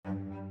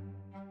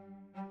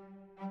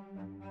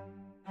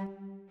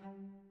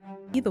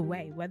Either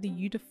way, whether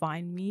you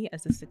define me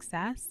as a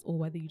success or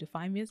whether you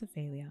define me as a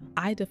failure,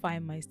 I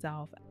define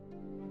myself.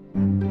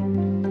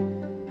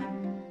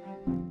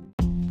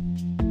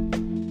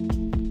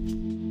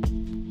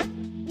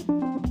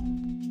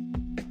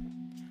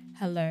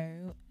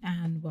 Hello,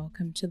 and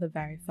welcome to the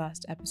very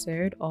first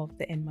episode of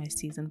the In My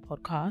Season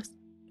podcast.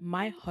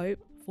 My hope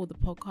for the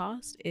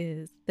podcast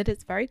is that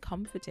it's very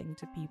comforting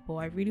to people.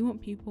 I really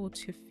want people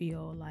to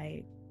feel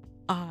like,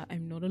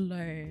 I'm not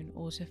alone,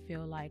 or to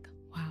feel like,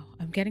 wow,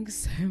 I'm getting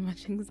so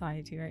much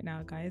anxiety right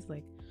now, guys.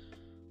 Like,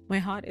 my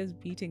heart is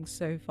beating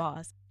so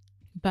fast.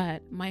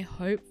 But my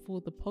hope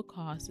for the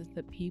podcast is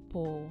that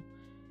people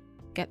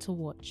get to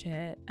watch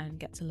it and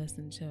get to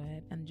listen to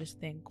it and just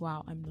think,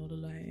 wow, I'm not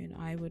alone.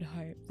 I would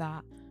hope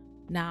that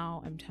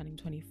now I'm turning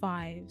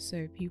 25,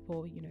 so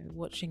people,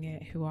 watching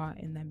it who are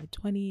in their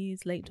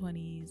mid-20s, late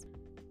 20s,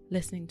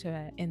 listening to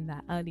it in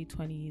their early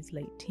 20s,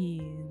 late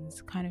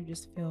teens, kind of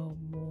just feel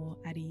more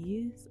at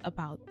ease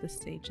about the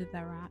stage that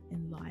they're at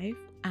in life.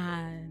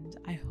 And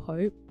I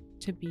hope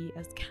to be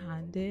as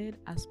candid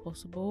as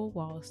possible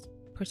whilst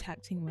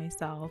protecting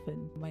myself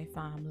and my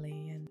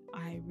family. And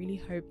I really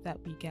hope that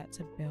we get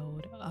to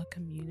build a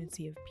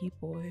community of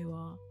people who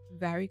are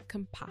very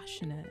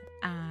compassionate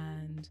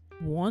and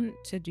want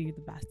to do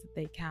the best that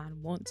they can,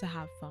 want to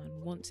have fun,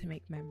 want to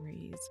make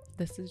memories.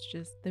 This is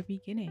just the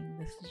beginning.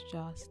 This is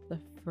just the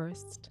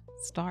first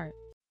start.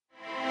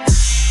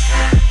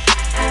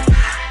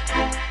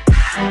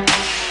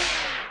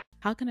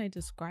 How can I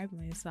describe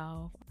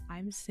myself?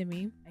 I'm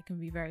Simi. I can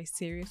be very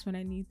serious when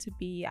I need to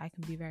be. I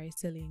can be very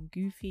silly and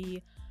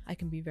goofy. I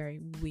can be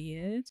very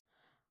weird.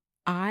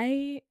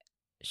 I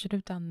should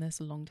have done this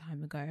a long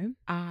time ago.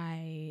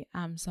 I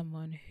am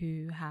someone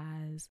who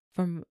has,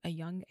 from a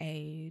young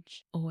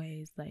age,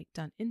 always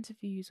done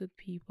interviews with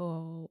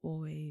people,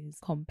 always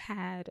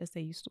compared, as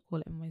they used to call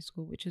it in my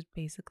school, which is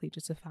basically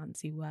just a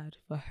fancy word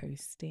for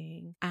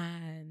hosting.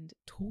 And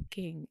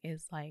talking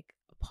is a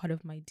part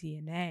of my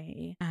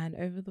DNA. And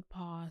over the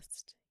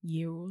past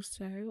year or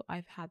so,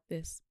 I've had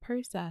this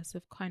process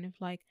of kind of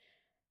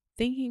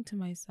thinking to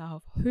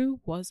myself,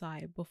 who was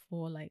I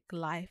before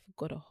life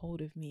got a hold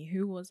of me?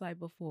 Who was I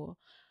before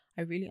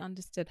I really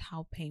understood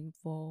how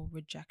painful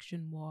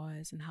rejection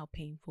was and how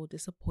painful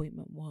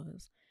disappointment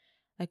was?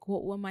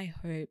 What were my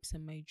hopes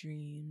and my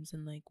dreams,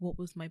 and what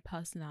was my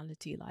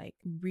personality like?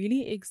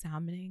 Really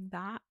examining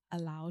that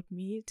allowed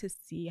me to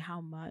see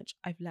how much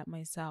I've let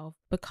myself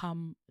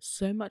become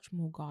so much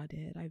more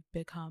guarded. I've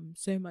become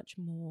so much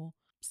more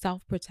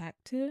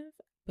self-protective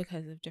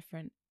because of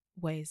different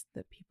ways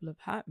that people have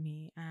hurt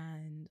me,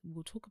 and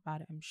we'll talk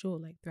about it, I'm sure,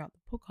 throughout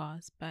the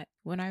podcast. But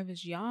when I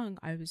was young,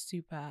 I was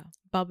super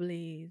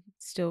bubbly,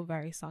 still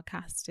very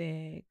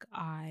sarcastic.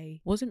 I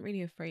wasn't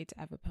really afraid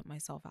to ever put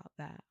myself out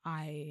there.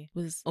 I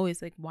was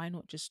always why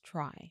not just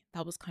try?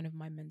 That was kind of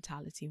my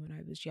mentality when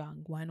I was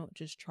young. Why not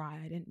just try?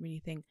 I didn't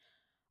really think,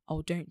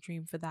 oh, don't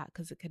dream for that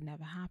because it could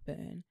never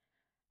happen.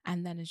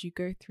 And then as you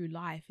go through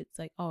life, it's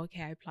oh,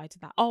 okay, I applied to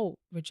that. Oh,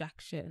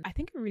 rejection. I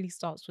think it really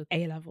starts with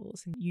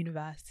A-levels in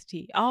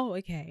university. Oh,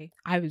 okay,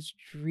 I was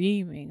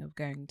dreaming of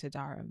going to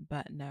Durham,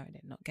 but no, I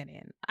did not get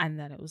in. And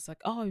then it was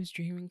oh, I was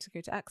dreaming to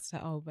go to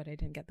Exeter. Oh, but I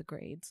didn't get the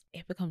grades.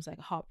 It becomes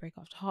heartbreak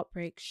after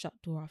heartbreak, shut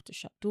door after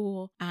shut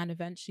door. And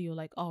eventually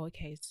you're oh,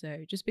 okay,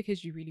 so just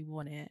because you really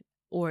want it,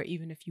 or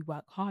even if you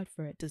work hard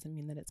for it, doesn't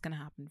mean that it's going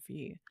to happen for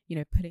you.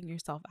 Putting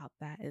yourself out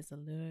there is a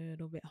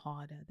little bit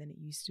harder than it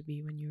used to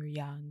be when you were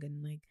young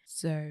and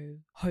so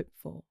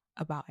hopeful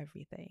about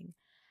everything.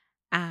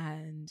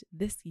 And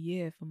this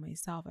year for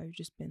myself, I've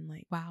just been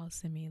wow,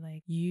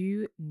 Simi,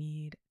 you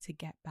need to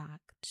get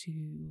back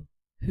to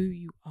who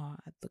you are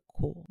at the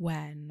core,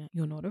 when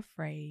you're not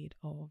afraid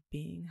of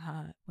being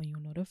hurt, when you're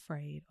not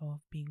afraid of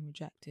being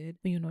rejected,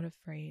 when you're not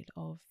afraid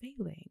of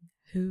failing.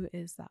 Who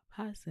is that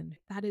person?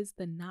 That is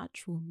the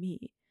natural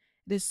me.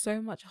 It is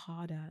so much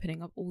harder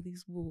putting up all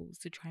these walls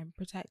to try and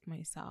protect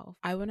myself.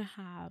 I want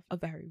to have a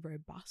very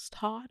robust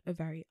heart, a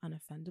very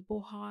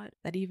unoffendable heart,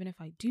 that even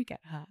if I do get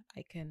hurt,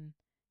 I can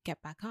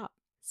get back up,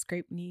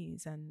 scrape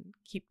knees, and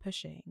keep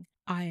pushing.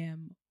 I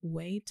am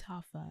way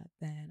tougher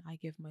than I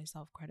give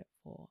myself credit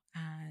for,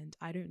 and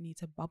I don't need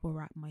to bubble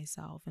wrap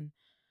myself and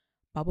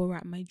bubble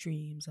wrap my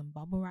dreams and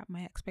bubble wrap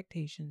my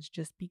expectations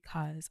just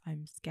because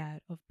I'm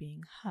scared of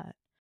being hurt.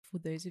 For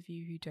those of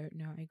you who don't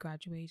know, I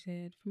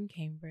graduated from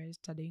Cambridge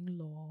studying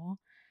law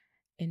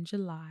in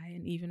July,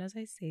 and even as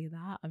I say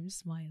that, I'm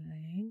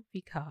smiling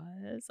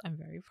because I'm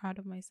very proud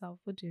of myself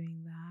for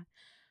doing that.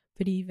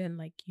 But even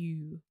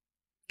you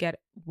get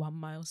one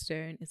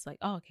milestone, it's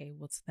oh, okay,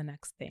 what's the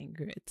next thing?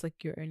 It's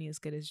you're only as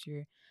good as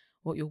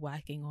what you're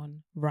working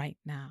on right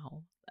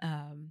now.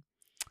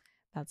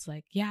 That's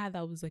yeah,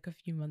 that was a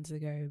few months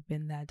ago,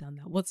 been there, done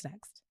that. What's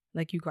next?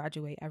 You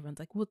graduate, everyone's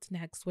what's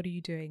next? What are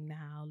you doing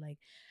now?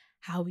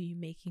 How are you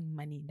making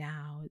money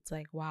now? It's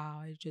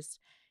wow, I just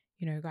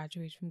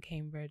graduated from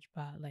Cambridge,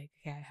 but okay,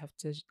 I have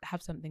to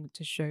have something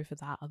to show for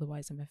that,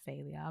 otherwise I'm a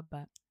failure.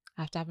 But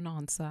I have to have an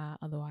answer,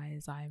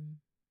 otherwise I'm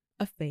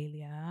a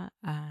failure.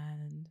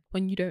 And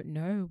when you don't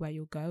know where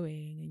you're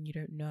going and you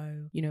don't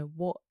know,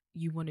 what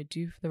you want to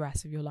do for the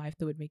rest of your life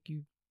that would make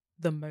you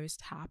the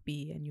most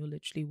happy, and you're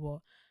literally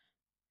what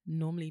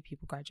normally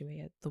people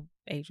graduate at the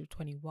age of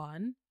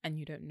 21, and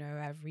you don't know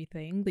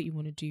everything that you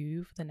want to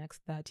do for the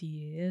next 30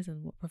 years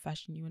and what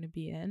profession you want to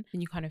be in,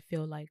 and you kind of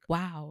feel like,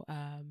 wow,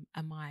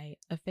 am I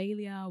a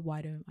failure?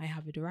 Why don't I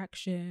have a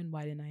direction?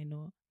 Why didn't I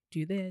not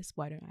do this?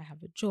 Why don't I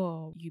have a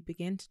job? You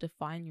begin to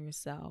define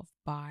yourself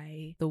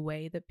by the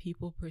way that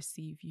people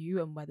perceive you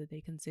and whether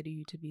they consider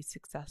you to be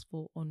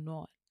successful or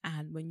not.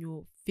 And when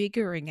you're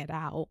figuring it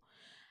out,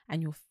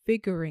 and you're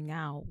figuring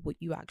out what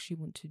you actually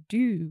want to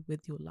do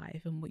with your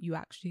life and what you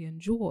actually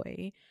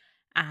enjoy,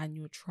 and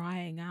you're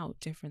trying out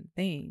different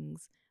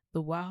things,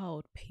 the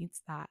world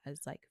paints that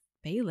as like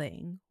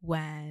failing,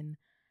 when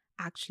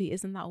actually,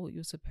 isn't that what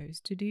you're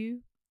supposed to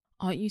do?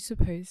 Aren't you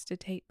supposed to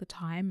take the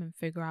time and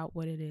figure out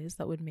what it is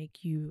that would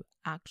make you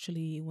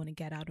actually want to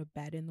get out of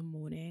bed in the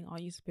morning?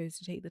 Aren't you supposed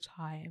to take the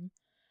time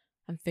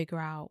and figure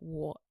out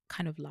what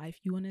kind of life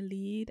you want to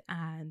lead?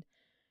 And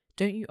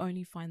don't you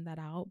only find that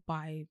out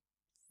by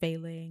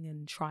failing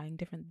and trying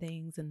different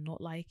things and not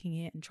liking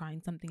it and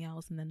trying something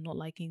else and then not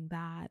liking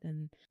that?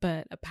 And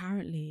but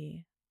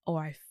apparently, or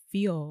I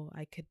feel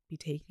I could be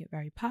taking it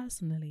very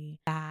personally,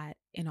 that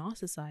in our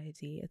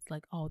society it's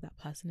like, oh, that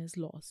person is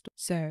lost,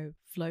 so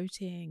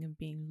floating and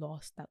being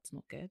lost, that's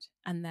not good.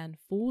 And then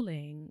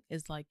falling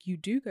is like, you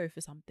do go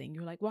for something,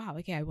 you're like, wow,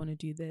 okay, I want to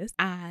do this,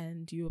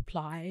 and you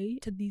apply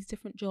to these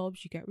different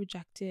jobs, you get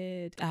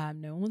rejected,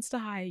 no one wants to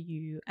hire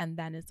you, and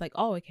then it's like,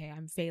 oh, okay,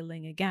 I'm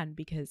failing again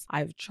because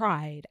I've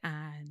tried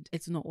and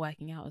it's not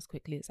working out as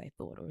quickly as I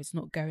thought, or it's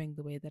not going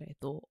the way that I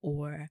thought,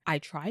 or I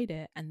tried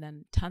it and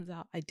then turns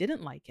out I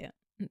didn't like it.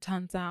 It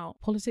turns out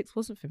politics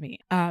wasn't for me.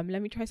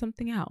 Let me try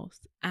something else.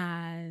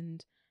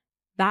 And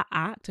that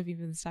act of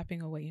even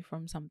stepping away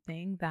from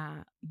something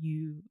that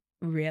you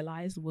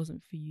realized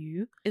wasn't for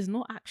you is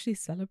not actually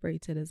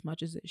celebrated as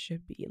much as it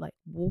should be. Like,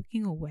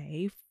 walking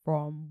away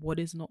from what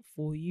is not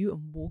for you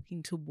and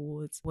walking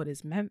towards what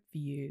is meant for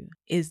you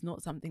is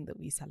not something that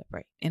we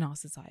celebrate in our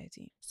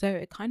society. So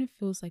it kind of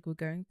feels like we're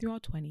going through our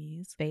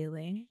 20s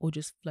failing or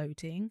just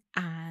floating,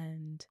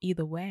 and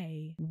either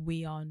way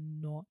we are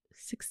not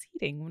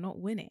succeeding, we're not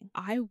winning.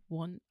 I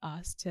want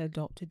us to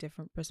adopt a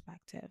different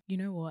perspective. You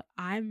know what?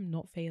 I'm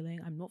not failing,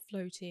 I'm not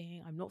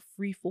floating, I'm not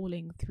free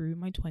falling through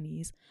my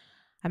 20s.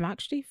 I'm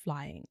actually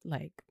flying,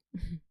 like,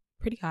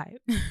 pretty high.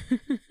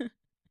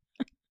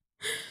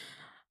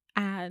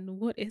 And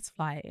what is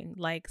flying?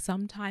 Like,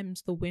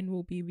 sometimes the wind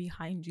will be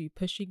behind you,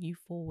 pushing you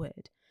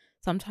forward.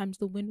 Sometimes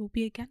the wind will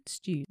be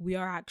against you. We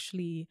are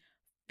actually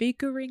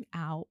figuring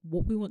out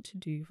what we want to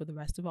do for the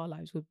rest of our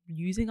lives. We're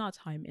using our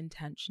time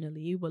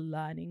intentionally. We're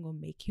learning, we're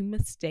making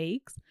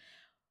mistakes.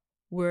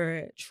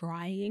 We're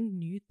trying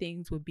new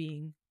things. We're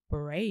being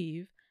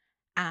brave.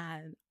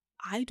 And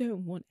I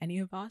don't want any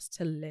of us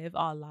to live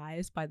our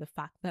lives by the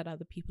fact that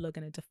other people are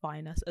going to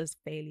define us as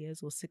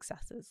failures or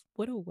successes.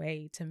 What a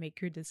way to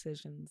make your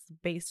decisions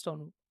based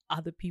on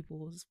other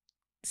people's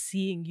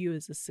seeing you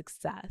as a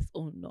success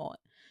or not.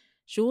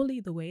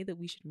 Surely the way that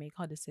we should make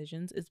our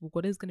decisions is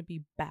what is going to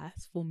be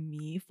best for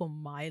me, for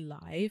my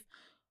life,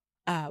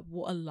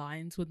 what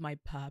aligns with my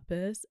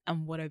purpose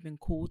and what I've been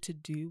called to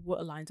do,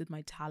 what aligns with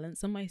my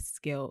talents and my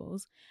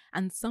skills.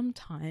 And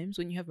sometimes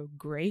when you have a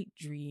great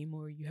dream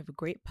or you have a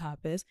great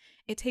purpose,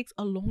 it takes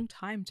a long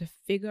time to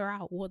figure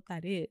out what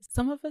that is.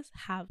 Some of us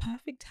have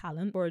perfect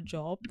talent for a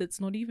job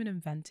that's not even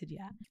invented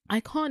yet. I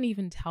can't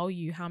even tell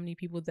you how many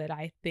people that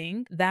I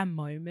think their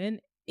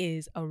moment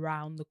is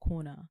around the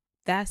corner.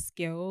 Their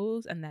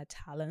skills and their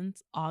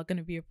talents are going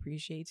to be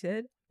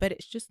appreciated, but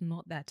it's just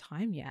not their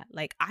time yet.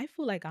 Like, I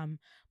feel like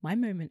my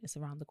moment is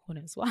around the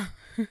corner as well.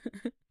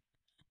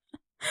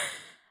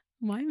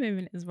 My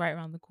moment is right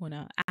around the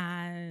corner.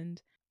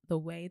 And the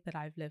way that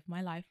I've lived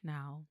my life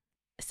now,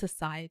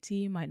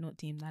 society might not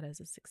deem that as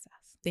a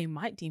success. They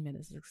might deem it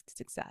as a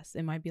success.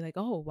 It might be like,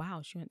 oh,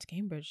 wow, she went to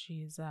Cambridge.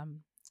 She's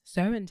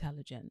so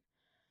intelligent.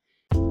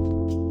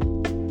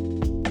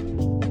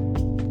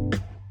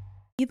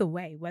 Either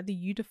way, whether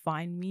you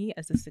define me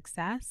as a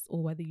success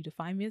or whether you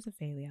define me as a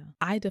failure,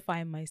 I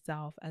define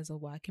myself as a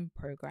work in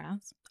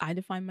progress. I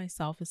define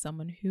myself as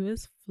someone who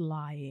is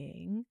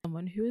flying,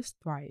 someone who is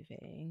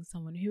thriving,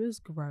 someone who is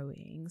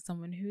growing,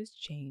 someone who is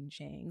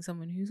changing,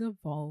 someone who's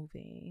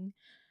evolving,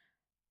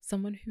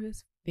 someone who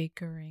is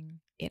figuring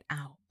it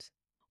out.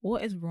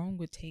 What is wrong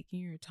with taking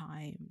your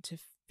time to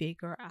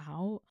figure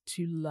out,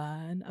 to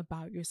learn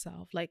about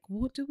yourself? Like,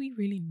 what do we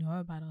really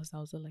know about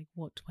ourselves at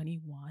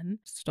 21?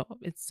 Stop.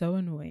 It's so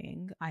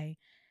annoying. I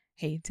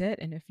hate it.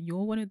 And if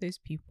you're one of those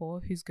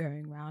people who's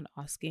going around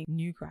asking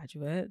new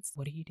graduates,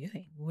 what are you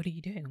doing? What are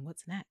you doing?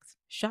 What's next?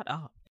 Shut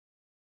up.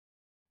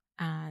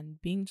 And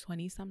being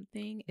 20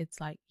 something, it's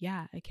like,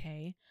 yeah,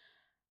 okay,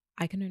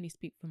 I can only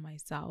speak for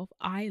myself.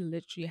 I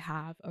literally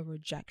have a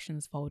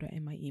rejections folder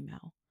in my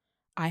email.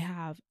 I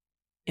have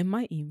in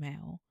my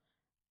email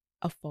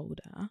a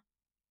folder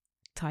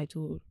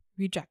titled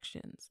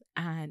rejections,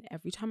 and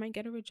every time I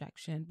get a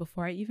rejection,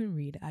 before I even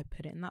read it, I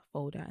put it in that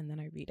folder and then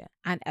I read it.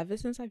 And ever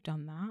since I've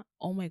done that,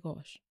 oh my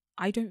gosh,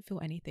 I don't feel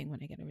anything when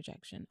I get a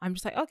rejection. I'm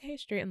just like, okay,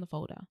 straight in the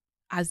folder.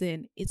 As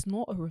in, it's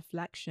not a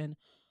reflection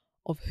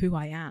of who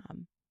I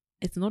am.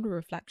 It's not a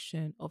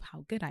reflection of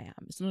how good I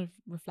am. It's not a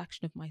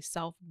reflection of my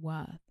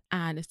self-worth.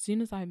 And as soon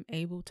as I'm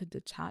able to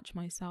detach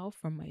myself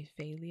from my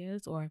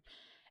failures, or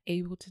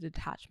able to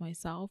detach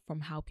myself from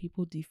how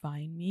people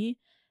define me,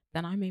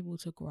 then I'm able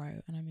to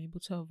grow and I'm able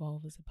to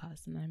evolve as a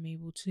person. I'm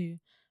able to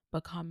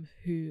become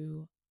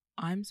who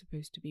I'm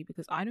supposed to be,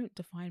 because I don't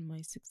define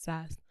my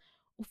success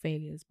or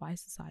failures by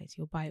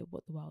society or by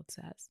what the world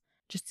says.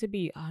 Just to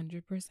be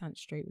 100%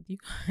 straight with you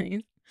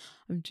guys,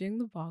 I'm doing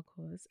the bar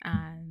course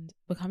and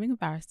becoming a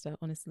barrister.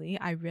 Honestly,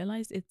 I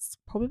realized it's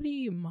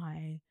probably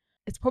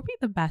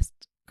the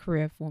best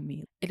career for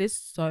me. It is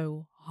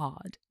so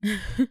hard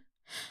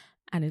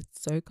and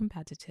it's so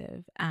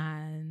competitive,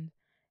 and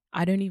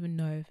I don't even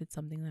know if it's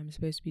something that I'm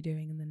supposed to be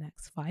doing in the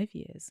next 5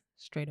 years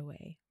straight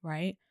away,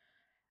 right?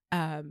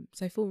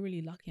 So I feel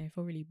really lucky and I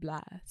feel really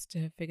blessed to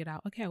have figured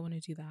out, okay, I want to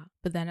do that.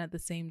 But then at the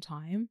same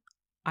time,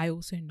 I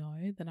also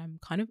know that I'm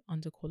kind of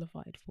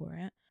underqualified for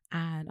it,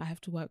 and I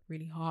have to work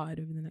really hard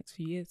over the next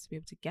few years to be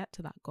able to get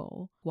to that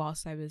goal.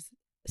 Whilst I was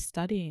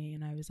studying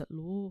and I was at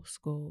law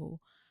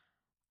school,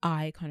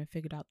 I kind of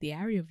figured out the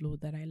area of law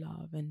that I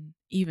love, and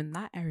even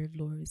that area of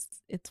law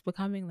it's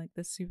becoming like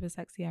this super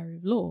sexy area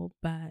of law,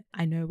 but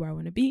I know where I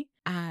want to be.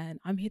 And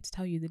I'm here to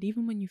tell you that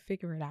even when you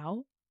figure it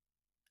out,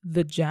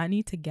 the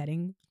journey to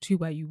getting to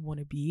where you want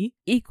to be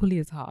equally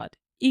as hard,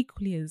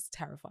 equally as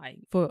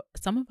terrifying. For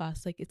some of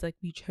us, like, it's like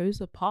we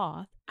chose a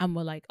path and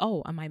we're like,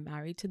 oh, am I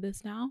married to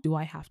this now? Do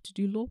I have to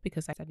do law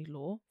because I studied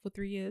law for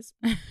 3 years?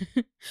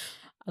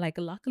 Like,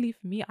 luckily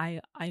for me,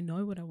 I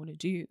know what I want to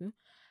do.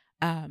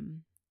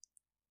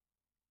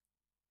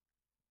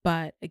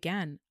 But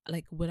again,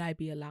 like, would I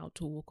be allowed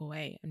to walk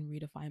away and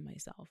redefine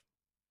myself?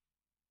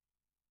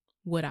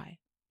 Would I?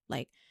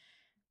 Like,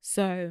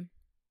 so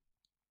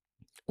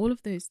all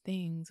of those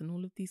things and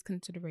all of these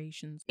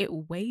considerations, it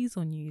weighs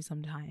on you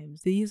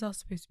sometimes. These are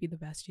supposed to be the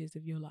best years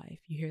of your life.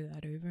 You hear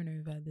that over and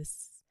over.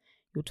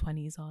 Your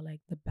 20s are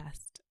like the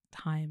best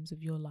times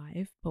of your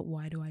life. But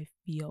why do I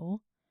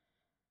feel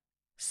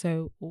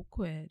so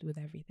awkward with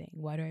everything?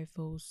 Why do I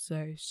feel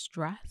so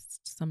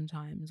stressed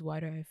sometimes? Why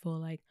do I feel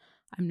like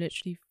I'm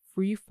literally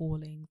free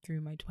falling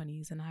through my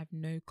 20s and I have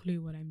no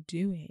clue what I'm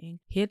doing?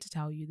 Here to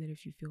tell you that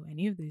if you feel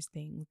any of those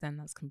things, then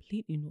that's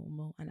completely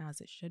normal and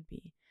as it should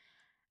be.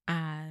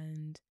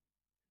 And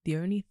the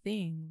only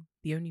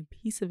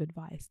piece of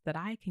advice that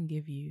I can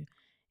give you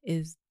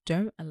is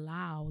don't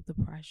allow the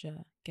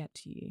pressure get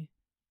to you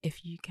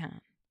if you can.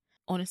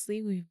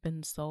 Honestly, we've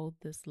been sold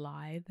this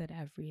lie that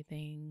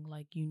everything,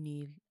 like, you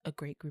need a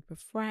great group of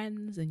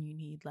friends and you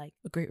need like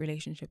a great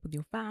relationship with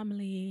your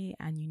family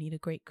and you need a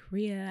great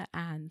career,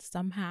 and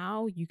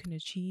somehow you can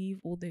achieve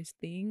all those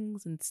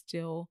things and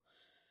still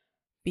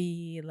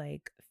be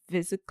like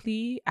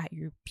physically at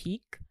your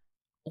peak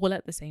all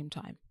at the same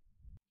time.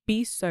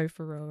 Be so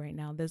for real right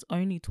now. There's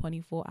only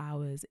 24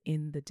 hours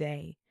in the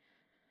day.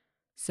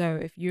 So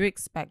if you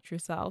expect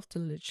yourself to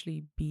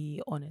literally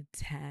be on a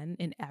 10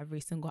 in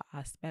every single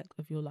aspect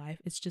of your life,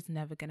 it's just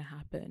never going to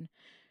happen.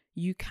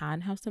 You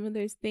can have some of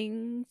those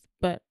things,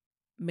 but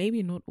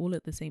maybe not all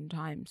at the same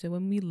time. So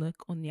when we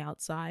look on the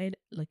outside,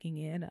 looking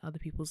in at other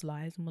people's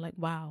lives, and we're like,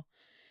 wow,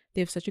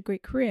 they have such a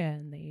great career,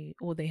 and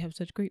they have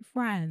such great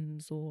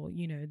friends, or,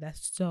 you know,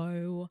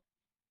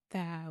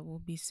 there will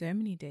be so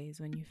many days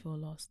when you feel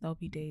lost. There'll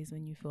be days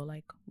when you feel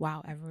like,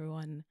 wow,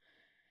 everyone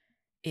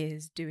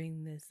is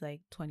doing this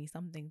like 20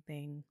 something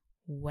thing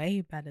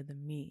way better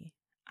than me.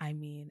 I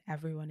mean,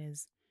 everyone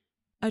is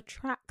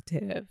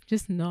attractive.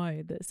 Just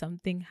know that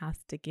something has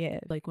to give.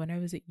 Like, when I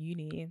was at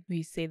uni,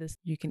 we say this: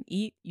 you can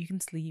eat, you can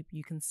sleep,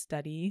 you can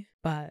study,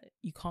 but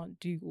you can't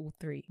do all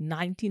three.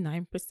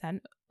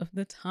 99% of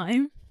the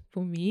time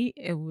for me,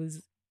 it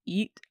was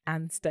eat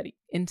and study.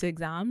 Into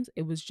exams,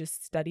 it was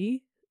just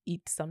study,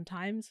 eat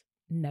sometimes,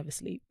 never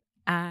sleep.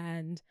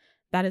 And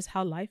that is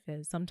how life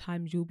is.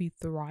 Sometimes you'll be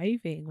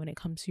thriving when it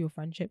comes to your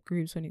friendship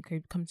groups, when it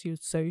comes to your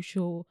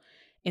social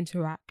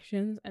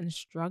interactions, and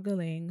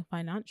struggling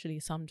financially.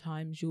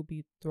 Sometimes you'll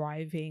be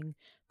thriving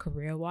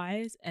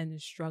career-wise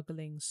and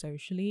struggling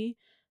socially.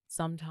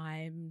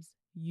 Sometimes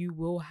you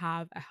will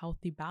have a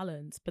healthy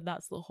balance, but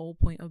that's the whole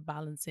point of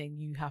balancing.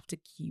 You have to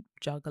keep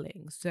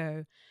juggling.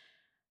 So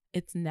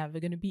it's never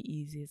going to be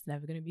easy. It's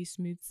never going to be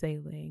smooth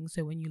sailing.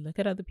 So when you look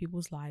at other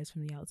people's lives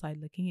from the outside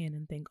looking in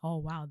and think, oh,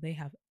 wow, they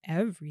have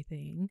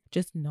everything,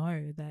 just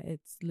know that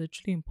it's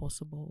literally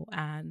impossible.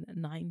 And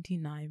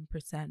 99%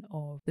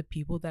 of the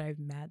people that I've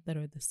met that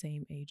are the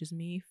same age as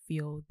me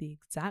feel the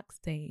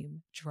exact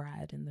same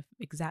dread and the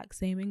exact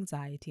same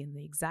anxiety and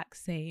the exact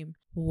same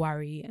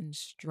worry and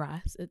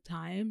stress at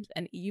times.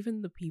 And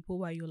even the people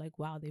where you're like,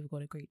 wow, they've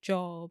got a great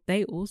job,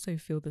 they also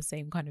feel the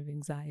same kind of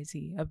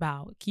anxiety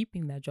about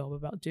keeping their job,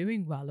 about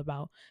doing well,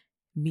 about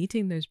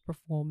meeting those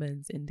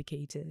performance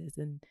indicators,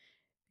 and,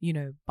 you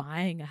know,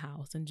 buying a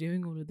house and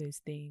doing all of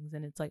those things.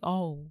 And it's like,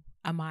 oh,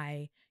 am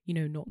I, you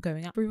know, not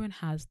going out? Everyone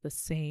has the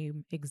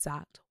same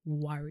exact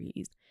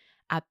worries.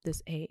 at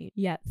this age.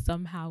 Yet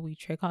somehow we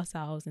trick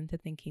ourselves into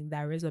thinking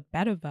there is a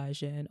better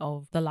version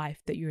of the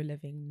life that you're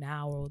living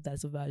now, or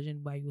there's a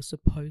version where you're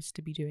supposed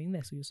to be doing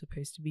this or you're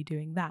supposed to be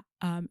doing that.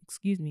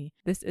 Excuse me,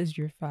 this is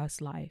your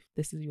first life.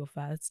 This is your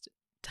first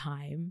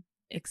time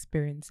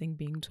experiencing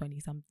being 20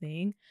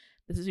 something.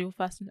 This is your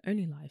first and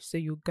only life, so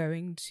you're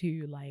going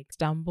to like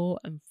stumble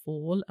and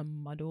fall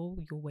and muddle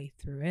your way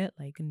through it.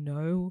 Like,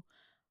 no,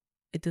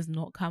 it does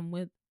not come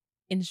with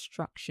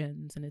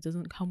instructions, and it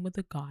doesn't come with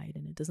a guide,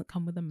 and it doesn't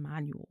come with a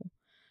manual.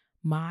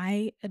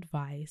 My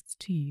advice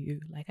to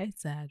you, like I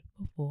said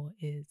before,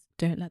 is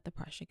don't let the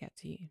pressure get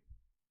to you.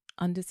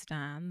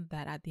 Understand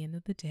that at the end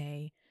of the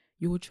day,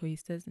 your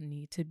choices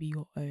need to be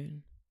your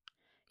own.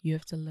 You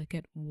have to look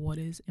at what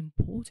is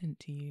important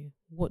to you.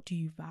 What do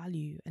you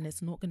value? And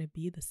it's not going to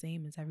be the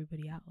same as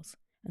everybody else.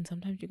 And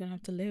sometimes you're going to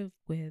have to live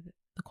with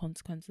the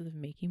consequences of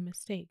making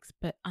mistakes.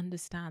 But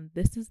understand,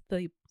 this is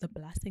the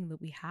blessing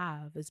that we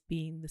have as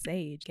being this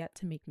age. We get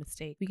to make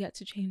mistakes. We get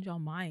to change our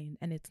mind.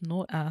 And it's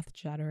not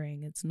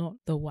earth-shattering. It's not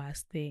the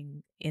worst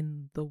thing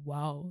in the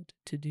world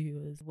to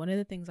do. Is one of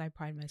the things I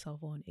pride myself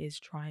on is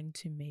trying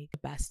to make the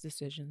best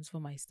decisions for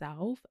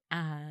myself.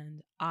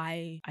 And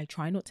I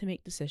try not to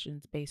make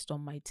decisions based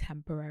on my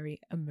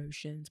temporary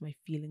emotions, my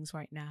feelings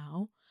right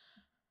now.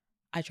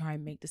 I try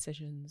and make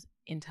decisions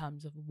in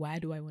terms of where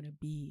do I want to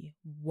be?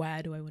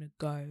 Where do I want to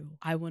go?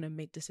 I want to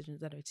make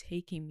decisions that are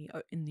taking me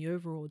in the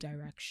overall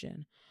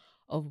direction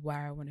of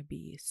where I want to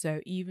be. So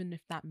even if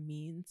that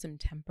means some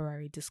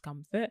temporary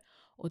discomfort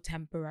or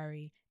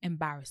temporary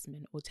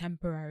embarrassment or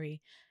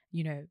temporary,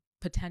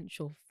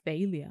 potential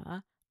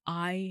failure,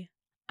 I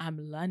am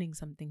learning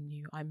something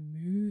new. I'm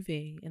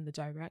moving in the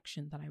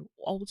direction that I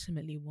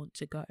ultimately want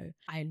to go.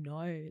 I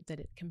know that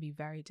it can be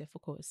very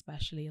difficult,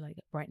 especially like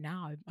right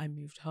now. I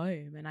moved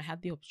home and I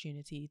had the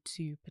opportunity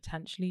to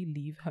potentially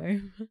leave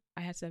home.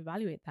 I had to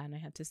evaluate that, and I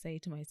had to say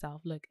to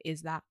myself, look,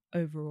 is that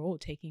overall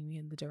taking me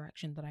in the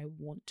direction that I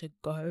want to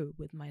go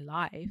with my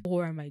life?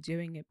 Or am I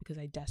doing it because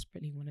I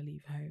desperately want to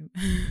leave home?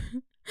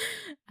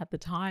 At the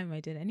time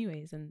I did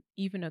anyways. And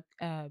even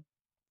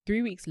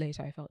 3 weeks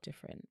later, I felt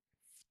different.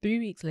 3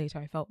 weeks later,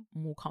 I felt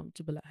more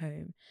comfortable at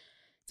home.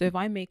 So if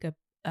I make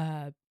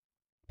a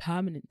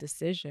permanent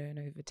decision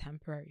over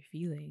temporary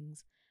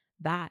feelings,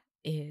 that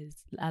is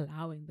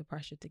allowing the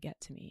pressure to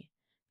get to me.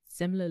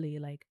 Similarly,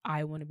 like,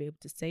 I want to be able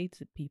to say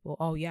to people,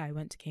 oh yeah, I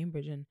went to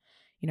Cambridge and,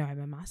 I'm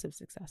a massive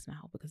success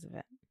now because of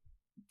it.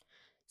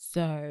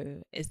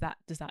 So does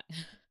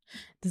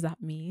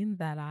that mean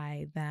that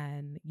I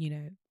then,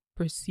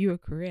 pursue a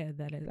career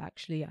that is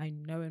actually, I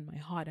know in my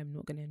heart I'm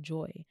not going to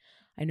enjoy?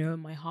 I know in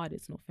my heart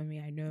it's not for me.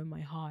 I know in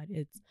my heart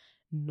it's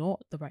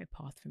not the right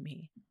path for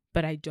me,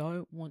 but I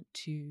don't want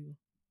to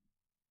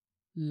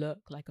look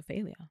like a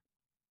failure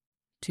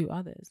to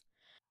others.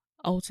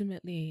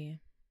 Ultimately,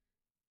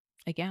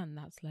 again,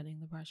 that's letting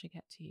the pressure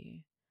get to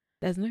you.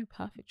 There's no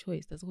perfect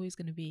choice. There's always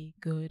going to be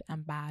good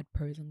and bad,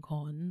 pros and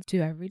cons to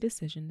every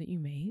decision that you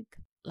make.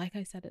 Like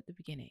I said at the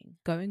beginning,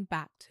 going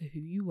back to who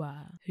you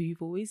were, who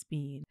you've always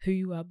been, who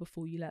you were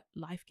before you let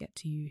life get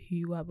to you, who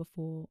you were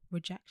before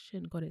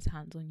rejection got its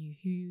hands on you,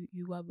 who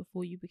you were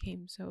before you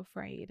became so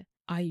afraid.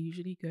 I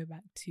usually go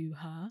back to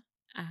her,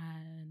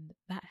 and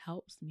that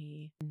helps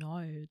me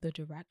know the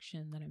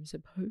direction that I'm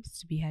supposed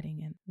to be heading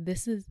in.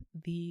 This is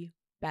the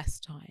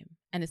best time,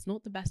 and it's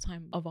not the best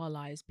time of our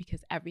lives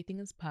because everything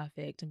is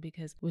perfect and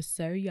because we're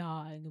so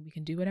young and we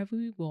can do whatever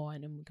we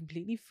want and we're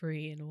completely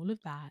free and all of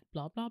that,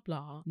 blah blah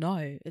blah.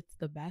 No, it's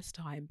the best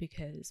time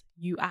because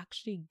you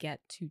actually get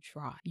to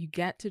try. You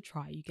get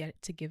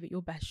to give it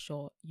your best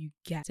shot. You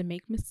get to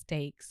make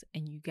mistakes,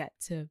 and you get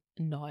to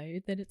know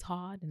that it's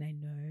hard, and I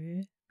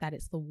know that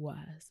it's the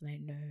worst, and I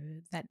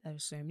know that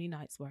there's so many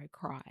nights where I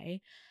cry.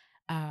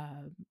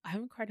 I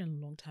haven't cried in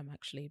a long time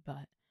actually,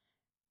 but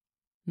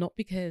not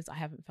because I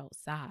haven't felt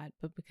sad,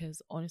 but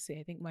because honestly,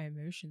 I think my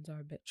emotions are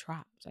a bit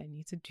trapped. I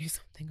need to do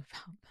something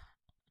about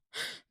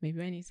that.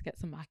 Maybe I need to get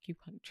some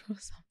acupuncture or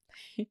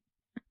something.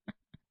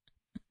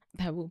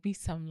 There will be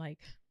some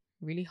like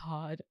really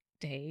hard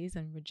days,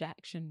 and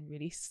rejection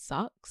really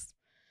sucks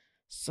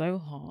so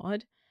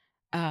hard.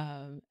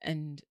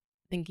 And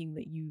thinking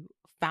that you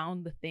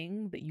found the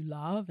thing that you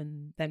love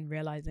and then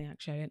realizing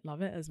actually I didn't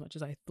love it as much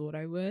as I thought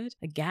I would,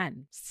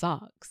 again,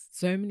 sucks.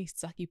 So many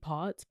sucky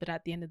parts, but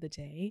at the end of the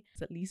day,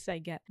 at least I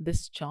get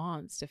this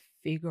chance to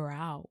figure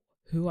out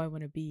who I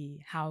want to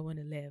be, how I want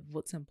to live,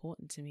 what's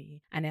important to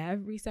me. And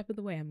every step of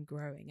the way I'm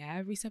growing,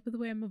 every step of the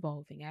way I'm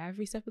evolving,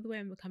 every step of the way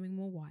I'm becoming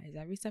more wise,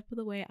 every step of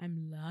the way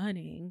I'm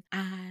learning.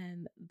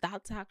 And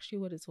that's actually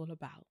what it's all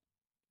about.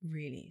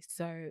 Really.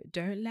 So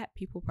don't let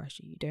people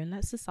pressure you. Don't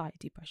let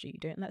society pressure you.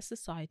 Don't let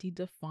society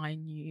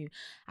define you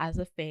as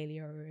a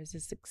failure or as a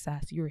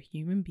success. You're a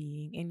human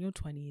being in your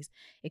 20s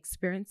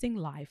experiencing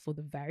life for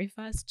the very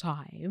first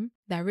time.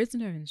 There is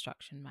no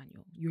instruction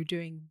manual. You're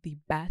doing the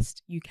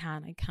best you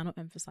can. I cannot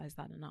emphasize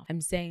that enough. I'm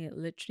saying it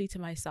literally to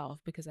myself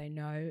because I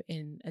know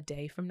in a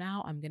day from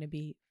now I'm going to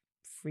be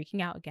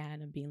freaking out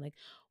again and being like,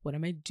 what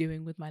am I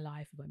doing with my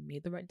life? Have I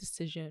made the right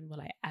decision?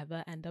 Will I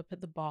ever end up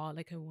at the bar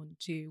like I want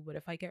to? What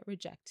if I get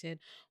rejected?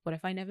 What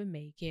if I never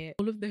make it?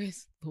 All of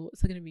those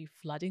thoughts are going to be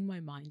flooding my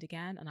mind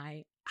again. And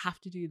I have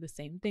to do the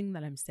same thing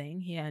that I'm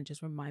saying here and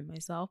just remind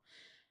myself,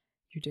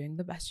 you're doing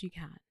the best you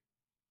can.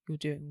 You're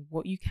doing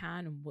what you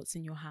can and what's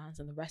in your hands,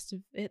 and the rest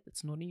of it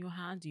that's not in your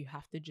hands, you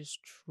have to just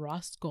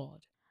trust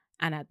God.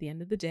 And at the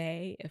end of the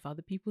day, if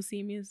other people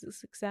see me as a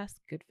success,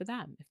 good for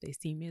them. If they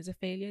see me as a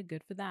failure,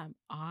 good for them.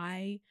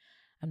 I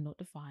am not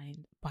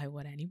defined by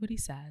what anybody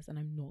says, and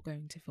I'm not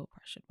going to feel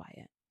pressured by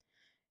it.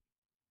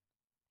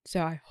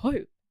 So I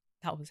hope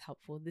that was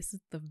helpful. This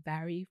is the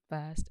very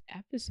first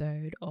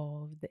episode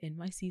of the In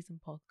My Season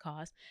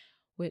podcast,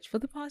 which for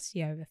the past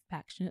year I've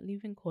affectionately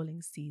been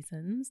calling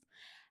Seasons.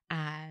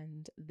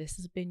 And this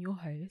has been your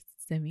host,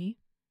 Simi.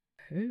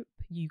 I hope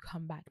you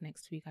come back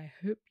next week. I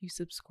hope you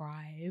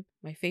subscribe.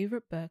 My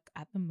favorite book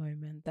at the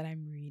moment that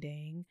I'm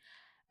reading,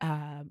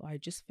 I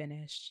just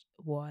finished,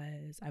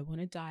 was I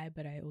Want to Die,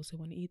 But I Also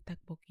Want to Eat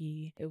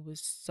Tteokbokki. It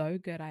was so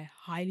good. I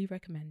highly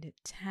recommend it.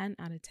 10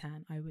 out of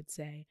 10, I would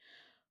say.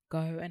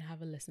 Go and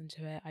have a listen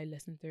to it. I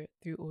listened through it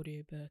through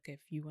audiobook.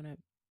 If you want to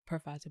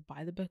prefer to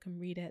buy the book and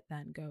read it,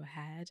 then go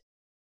ahead.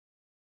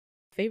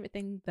 Favorite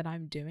thing that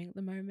I'm doing at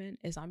the moment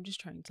is I'm just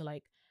trying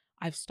to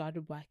I've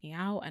started working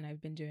out, and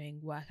I've been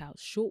doing workouts,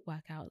 short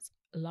workouts,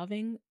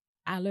 loving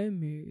Aloe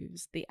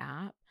Moves, the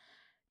app,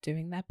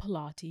 doing their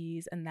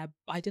Pilates, and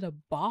I did a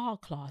bar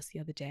class the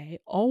other day.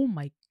 Oh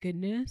my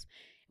goodness,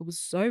 it was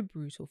so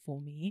brutal for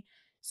me.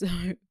 So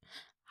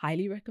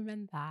highly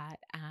recommend that.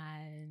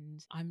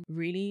 And I'm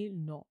really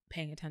not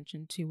paying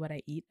attention to what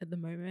I eat at the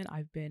moment.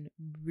 I've been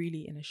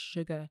really in a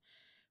sugar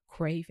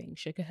craving.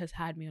 Sugar has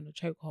had me on a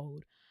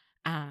chokehold,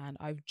 and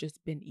I've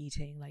just been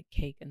eating like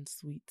cake and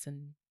sweets,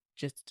 and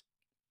just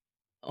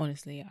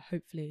honestly,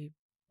 hopefully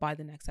by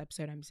the next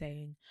episode I'm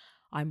saying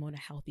I'm on a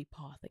healthy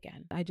path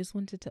again. I just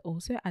wanted to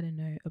also add a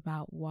note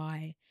about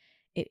why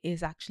it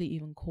is actually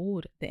even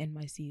called the In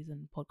My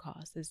Season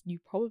podcast. As you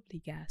probably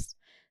guessed,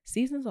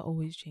 seasons are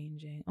always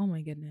changing. Oh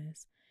my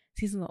goodness.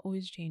 Seasons are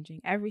always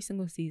changing. Every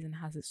single season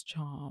has its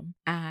charm.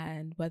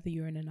 And whether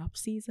you're in an up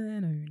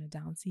season or you're in a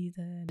down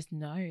season, just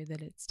know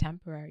that it's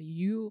temporary.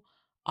 You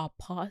are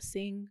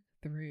passing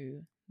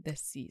through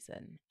this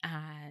season.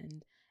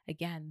 And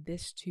again,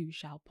 this too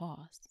shall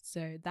pass.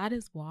 So that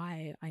is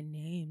why I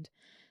named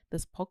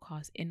this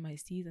podcast In My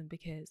Season,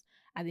 because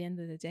at the end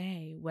of the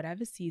day,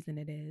 whatever season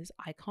it is,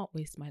 I can't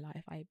waste my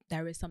life.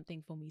 There is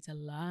something for me to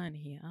learn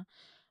here.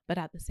 But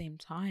at the same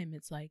time,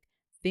 it's like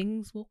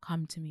things will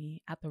come to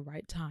me at the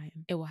right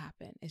time. It will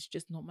happen. It's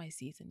just not my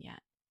season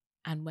yet.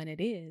 And when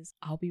it is,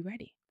 I'll be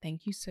ready.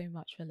 Thank you so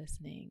much for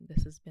listening.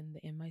 This has been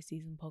the In My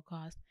Season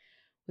podcast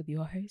with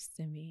your host,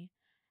 Simi.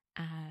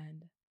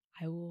 And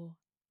I will,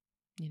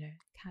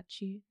 catch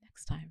you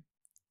next time.